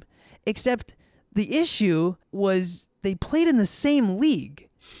team, except the issue was they played in the same league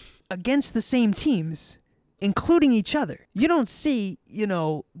against the same teams, including each other. You don't see,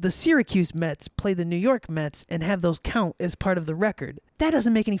 the Syracuse Mets play the New York Mets and have those count as part of the record. That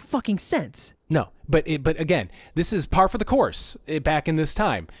doesn't make any fucking sense. No, but again, this is par for the course back in this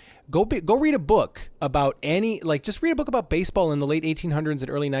time. Go read a book about just read a book about baseball in the late 1800s and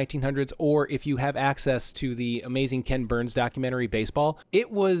early 1900s, or if you have access to the amazing Ken Burns documentary Baseball.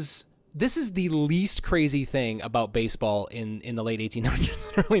 This is the least crazy thing about baseball in the late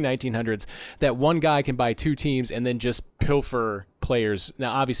 1800s and early 1900s, that one guy can buy two teams and then just pilfer players.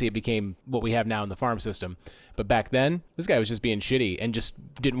 Now, obviously, it became what we have now in the farm system. But back then, this guy was just being shitty and just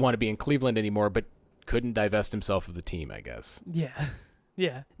didn't want to be in Cleveland anymore, but couldn't divest himself of the team, I guess. Yeah.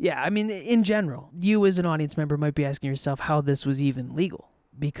 Yeah, I mean, in general, you as an audience member might be asking yourself how this was even legal.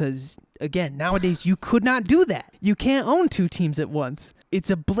 Because, again, nowadays you could not do that. You can't own two teams at once. It's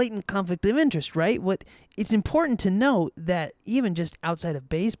a blatant conflict of interest, right? It's important to note that even just outside of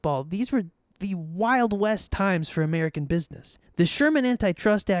baseball, these were the Wild West times for American business. The Sherman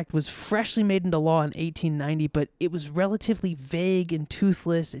Antitrust Act was freshly made into law in 1890, but it was relatively vague and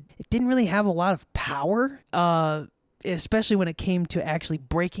toothless. It didn't really have a lot of power, especially when it came to actually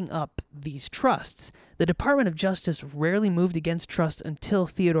breaking up these trusts. The Department of Justice rarely moved against trusts until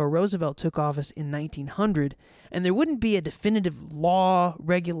Theodore Roosevelt took office in 1900, and there wouldn't be a definitive law,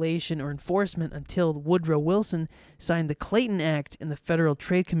 regulation, or enforcement until Woodrow Wilson signed the Clayton Act and the Federal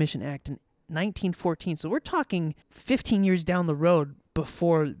Trade Commission Act in 1914. So we're talking 15 years down the road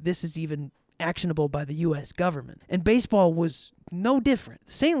before this is even actionable by the U.S. government. And baseball was no different.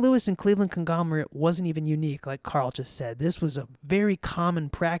 St. Louis and Cleveland conglomerate wasn't even unique, like Carl just said. This was a very common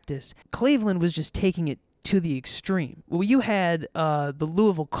practice. Cleveland was just taking it to the extreme. Well, you had the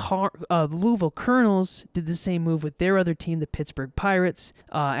Louisville Colonels did the same move with their other team, the Pittsburgh Pirates,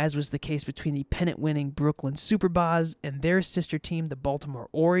 as was the case between the pennant-winning Brooklyn Superbas and their sister team, the Baltimore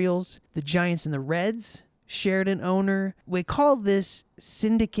Orioles. The Giants and the Reds shared an owner. We call this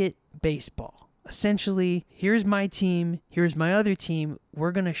syndicate baseball. Essentially, here's my team, here's my other team.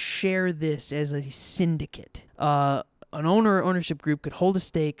 We're going to share this as a syndicate. An owner or ownership group could hold a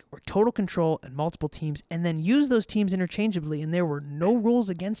stake or total control in multiple teams and then use those teams interchangeably, and there were no rules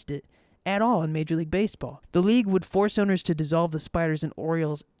against it at all in Major League Baseball. The league would force owners to dissolve the Spiders and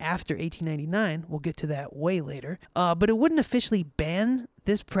Orioles after 1899. We'll get to that way later. But it wouldn't officially ban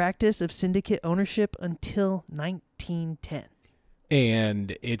this practice of syndicate ownership until 1910.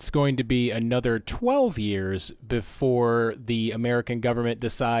 And it's going to be another 12 years before the American government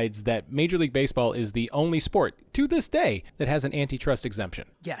decides that Major League Baseball is the only sport to this day that has an antitrust exemption.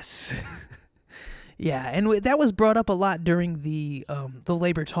 Yes. Yeah, and that was brought up a lot during the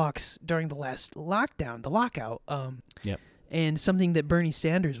labor talks during the last lockdown, the lockout. Yep. And something that Bernie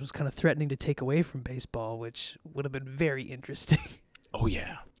Sanders was kind of threatening to take away from baseball, which would have been very interesting. Oh,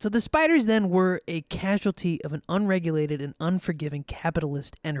 yeah. So the Spiders then were a casualty of an unregulated and unforgiving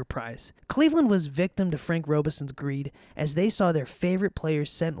capitalist enterprise. Cleveland was victim to Frank Robison's greed as they saw their favorite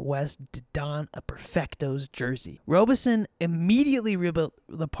players sent west to don a Perfecto's jersey. Robison immediately rebuilt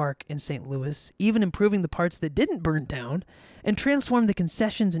the park in St. Louis, even improving the parts that didn't burn down, and transformed the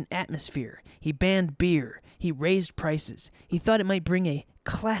concessions and atmosphere. He banned beer. He raised prices. He thought it might bring a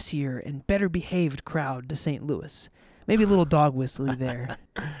classier and better behaved crowd to St. Louis. Maybe a little dog whistling there.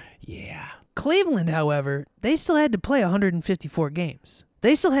 Yeah. Cleveland, however, they still had to play 154 games.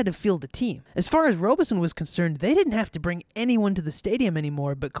 They still had to field a team. As far as Robison was concerned, they didn't have to bring anyone to the stadium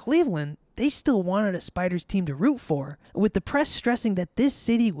anymore, but Cleveland, they still wanted a Spiders team to root for, with the press stressing that this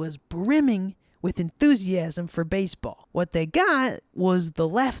city was brimming with enthusiasm for baseball. What they got was the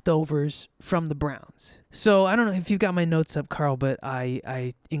leftovers from the Browns. So I don't know if you've got my notes up, Carl, but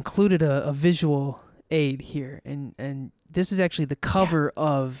I included a visual aid here, and this is actually the cover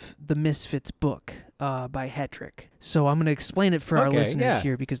of the Misfits book by Hetrick. So I'm going to explain it for our listeners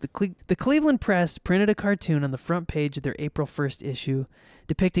here, because the Cleveland Press printed a cartoon on the front page of their April 1st issue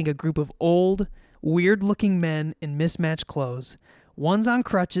depicting a group of old, weird-looking men in mismatched clothes. One's on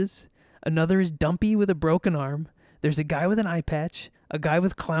crutches, another is dumpy with a broken arm, there's a guy with an eye patch, a guy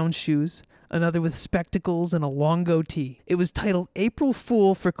with clown shoes, another with spectacles and a long goatee. It was titled April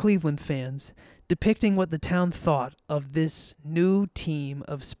Fool for Cleveland fans, depicting what the town thought of this new team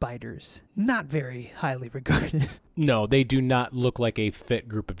of spiders. Not very highly regarded. No, they do not look like a fit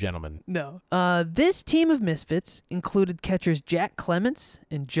group of gentlemen. No. This team of misfits included catchers Jack Clements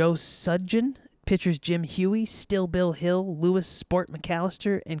and Joe Sudgen, pitchers Jim Huey, Still Bill Hill, Lewis Sport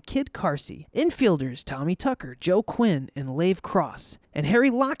McAllister, and Kid Carsey. Infielders Tommy Tucker, Joe Quinn, and Lave Cross. And Harry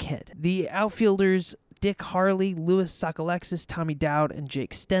Lockhead. The outfielders Dick Harley, Louis Sockalexis, Tommy Dowd, and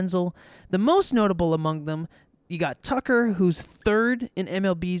Jake Stenzel. The most notable among them, you got Tucker, who's third in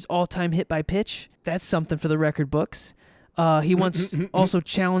MLB's all-time hit by pitch. That's something for the record books. He once also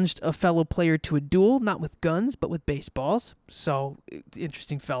challenged a fellow player to a duel, not with guns, but with baseballs. So,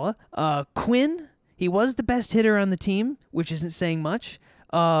 interesting fella. Quinn, he was the best hitter on the team, which isn't saying much.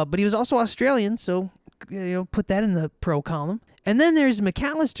 But he was also Australian, so put that in the pro column. And then there's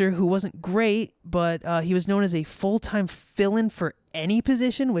McAllister, who wasn't great, but he was known as a full-time fill-in for any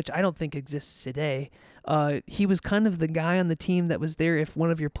position, which I don't think exists today. He was kind of the guy on the team that was there if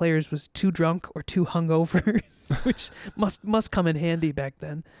one of your players was too drunk or too hungover, which must come in handy back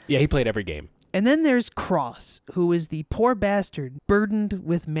then. Yeah, he played every game. And then there's Cross, who is the poor bastard burdened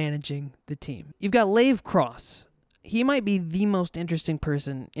with managing the team. You've got Lave Cross. He might be the most interesting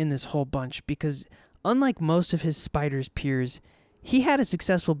person in this whole bunch because unlike most of his Spiders peers, he had a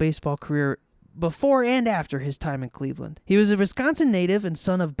successful baseball career before and after his time in Cleveland. He was a Wisconsin native and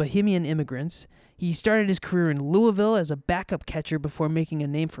son of Bohemian immigrants. He started his career in Louisville as a backup catcher before making a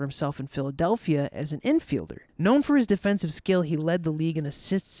name for himself in Philadelphia as an infielder. Known for his defensive skill, he led the league in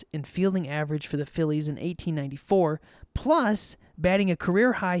assists and fielding average for the Phillies in 1894, plus batting a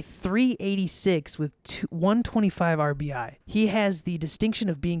career-high .386 with 125 RBI. He has the distinction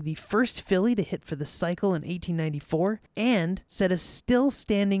of being the first Philly to hit for the cycle in 1894 and set a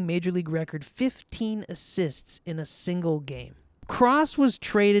still-standing Major League record 15 assists in a single game. Cross was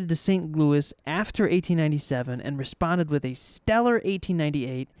traded to St. Louis after 1897 and responded with a stellar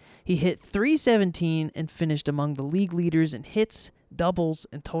 1898. He hit .317 and finished among the league leaders in hits, doubles,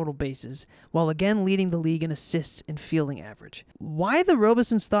 and total bases, while again leading the league in assists and fielding average. Why the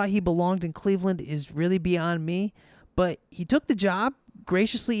Robesons thought he belonged in Cleveland is really beyond me, but he took the job,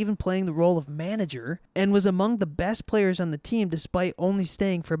 graciously even playing the role of manager, and was among the best players on the team despite only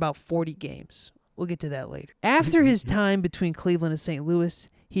staying for about 40 games. We'll get to that later. After his time between Cleveland and St. Louis,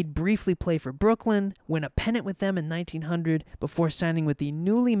 he'd briefly play for Brooklyn, win a pennant with them in 1900 before signing with the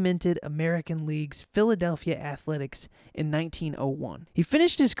newly minted American League's Philadelphia Athletics in 1901. He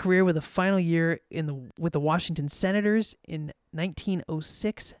finished his career with a final year with the Washington Senators in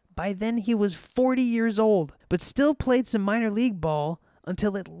 1906. By then, he was 40 years old, but still played some minor league ball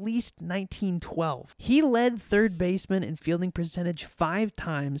until at least 1912. He led third baseman in fielding percentage 5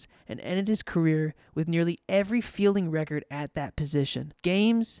 times and ended his career with nearly every fielding record at that position.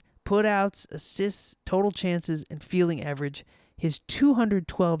 Games, putouts, assists, total chances, and fielding average. His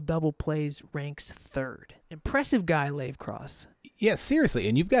 212 double plays ranks third. Impressive guy, Lave Cross. Yeah, seriously.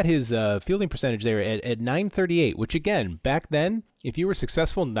 And you've got his fielding percentage there at .938, which again, back then, if you were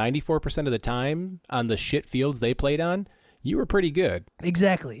successful 94% of the time on the shit fields they played on, you were pretty good.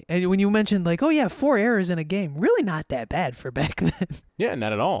 Exactly. And when you mentioned 4 errors in a game, really not that bad for back then. Yeah,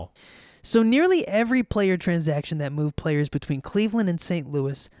 not at all. So nearly every player transaction that moved players between Cleveland and St.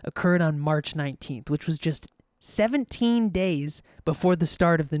 Louis occurred on March 19th, which was just 17 days before the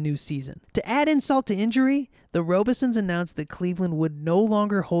start of the new season. To add insult to injury, the Robesons announced that Cleveland would no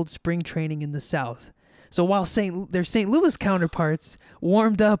longer hold spring training in the South. So while their St. Louis counterparts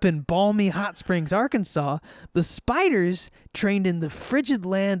warmed up in balmy Hot Springs, Arkansas, the Spiders trained in the frigid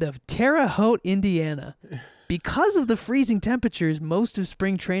land of Terre Haute, Indiana. Because of the freezing temperatures, most of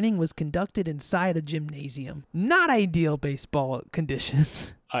spring training was conducted inside a gymnasium. Not ideal baseball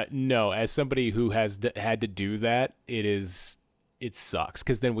conditions. No, as somebody who has had to do that, it sucks.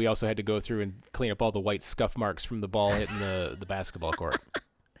 Because then we also had to go through and clean up all the white scuff marks from the ball hitting the basketball court.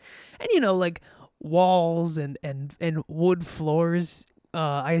 And walls and wood floors.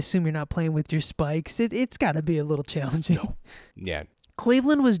 I assume you're not playing with your spikes. It's got to be a little challenging. No. Yeah.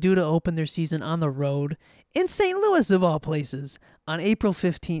 Cleveland was due to open their season on the road in St. Louis, of all places, on April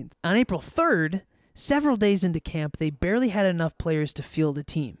 15th. On April 3rd, several days into camp, they barely had enough players to field a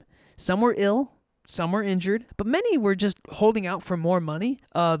team. Some were ill, some were injured, but many were just holding out for more money.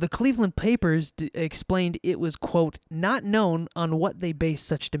 The Cleveland papers explained it was, quote, not known on what they based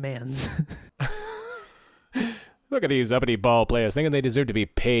such demands. Look at these uppity ball players thinking they deserve to be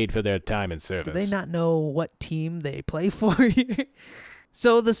paid for their time and service. Do they not know what team they play for here?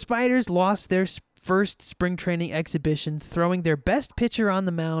 So the Spiders lost their first spring training exhibition, throwing their best pitcher on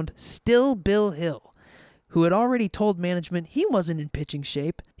the mound, still Bill Hill, who had already told management he wasn't in pitching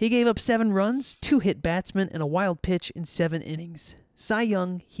shape. He gave up 7 runs, 2 hit batsmen, and a wild pitch in 7 innings. Cy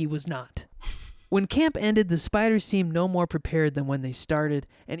Young, he was not. When camp ended, the Spiders seemed no more prepared than when they started,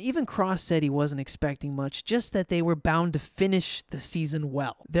 and even Cross said he wasn't expecting much, just that they were bound to finish the season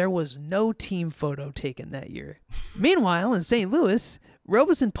well. There was no team photo taken that year. Meanwhile, in St. Louis,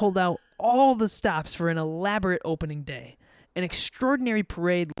 Robeson pulled out all the stops for an elaborate opening day. An extraordinary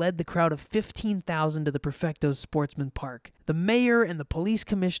parade led the crowd of 15,000 to the Perfecto's Sportsman Park. The mayor and the police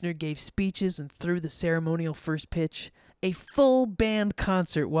commissioner gave speeches and threw the ceremonial first pitch. A full band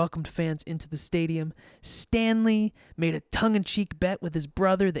concert welcomed fans into the stadium. Stanley made a tongue-in-cheek bet with his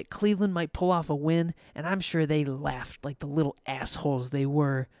brother that Cleveland might pull off a win, and I'm sure they laughed like the little assholes they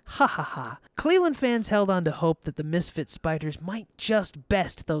were. Ha ha ha. Cleveland fans held on to hope that the misfit Spiders might just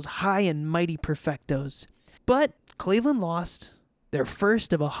best those high and mighty Perfectos. But Cleveland lost, their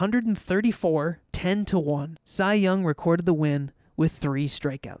first of 134, 10-1. Cy Young recorded the win with 3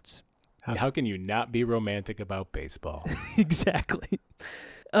 strikeouts. How can you not be romantic about baseball? Exactly.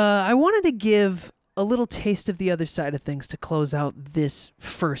 I wanted to give a little taste of the other side of things to close out this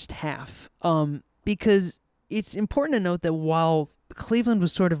first half, because it's important to note that while Cleveland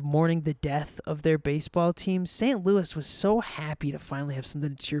was sort of mourning the death of their baseball team, St. Louis was so happy to finally have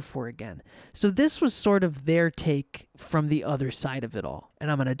something to cheer for again. So this was sort of their take from the other side of it all. And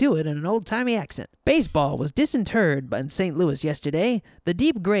I'm going to do it in an old-timey accent. Baseball was disinterred in St. Louis yesterday. The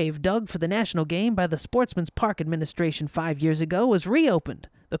deep grave dug for the national game by the Sportsman's Park Administration 5 years ago was reopened.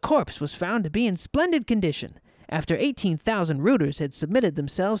 The corpse was found to be in splendid condition. After 18,000 rooters had submitted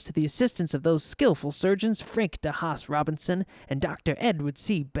themselves to the assistance of those skillful surgeons Frank de Haas Robinson and Dr. Edward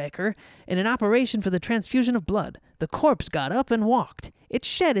C. Becker in an operation for the transfusion of blood, the corpse got up and walked. It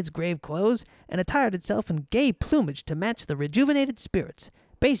shed its grave clothes and attired itself in gay plumage to match the rejuvenated spirits.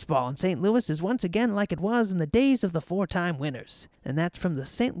 Baseball in St. Louis is once again like it was in the days of the 4-time winners. And that's from the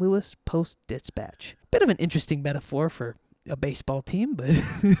St. Louis Post-Dispatch. Bit of an interesting metaphor for a baseball team, but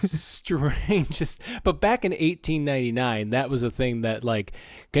Strangest. But back in 1899, that was a thing that, like,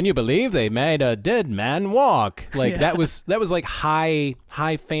 can you believe they made a dead man walk? Like, Yeah. that was like high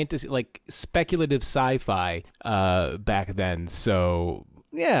fantasy, like speculative sci-fi back then. So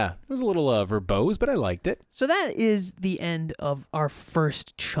yeah, it was a little verbose, but I liked it. So that is the end of our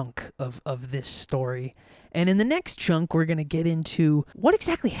first chunk of this story. And in the next chunk, we're going to get into what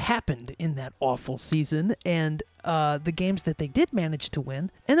exactly happened in that awful season and the games that they did manage to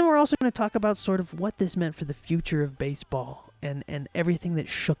win. And then we're also going to talk about sort of what this meant for the future of baseball and everything that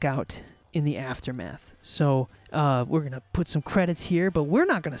shook out in the aftermath. So we're going to put some credits here, but we're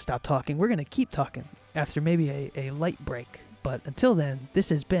not going to stop talking. We're going to keep talking after maybe a light break. But until then, this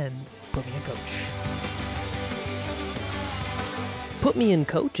has been Put Me in Coach. Put Me in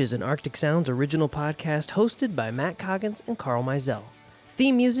Coach is an Arctic Sounds original podcast hosted by Matt Coggins and Carl Mizell.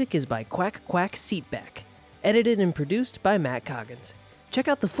 Theme music is by Quack Quack Seatback. Edited and produced by Matt Coggins. Check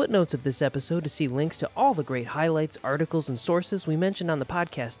out the footnotes of this episode to see links to all the great highlights, articles, and sources we mentioned on the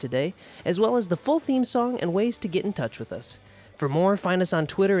podcast today, as well as the full theme song and ways to get in touch with us. For more, find us on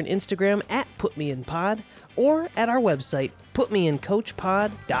Twitter and Instagram at PutMeInPod or at our website,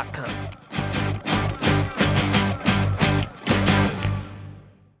 putmeincoachpod.com.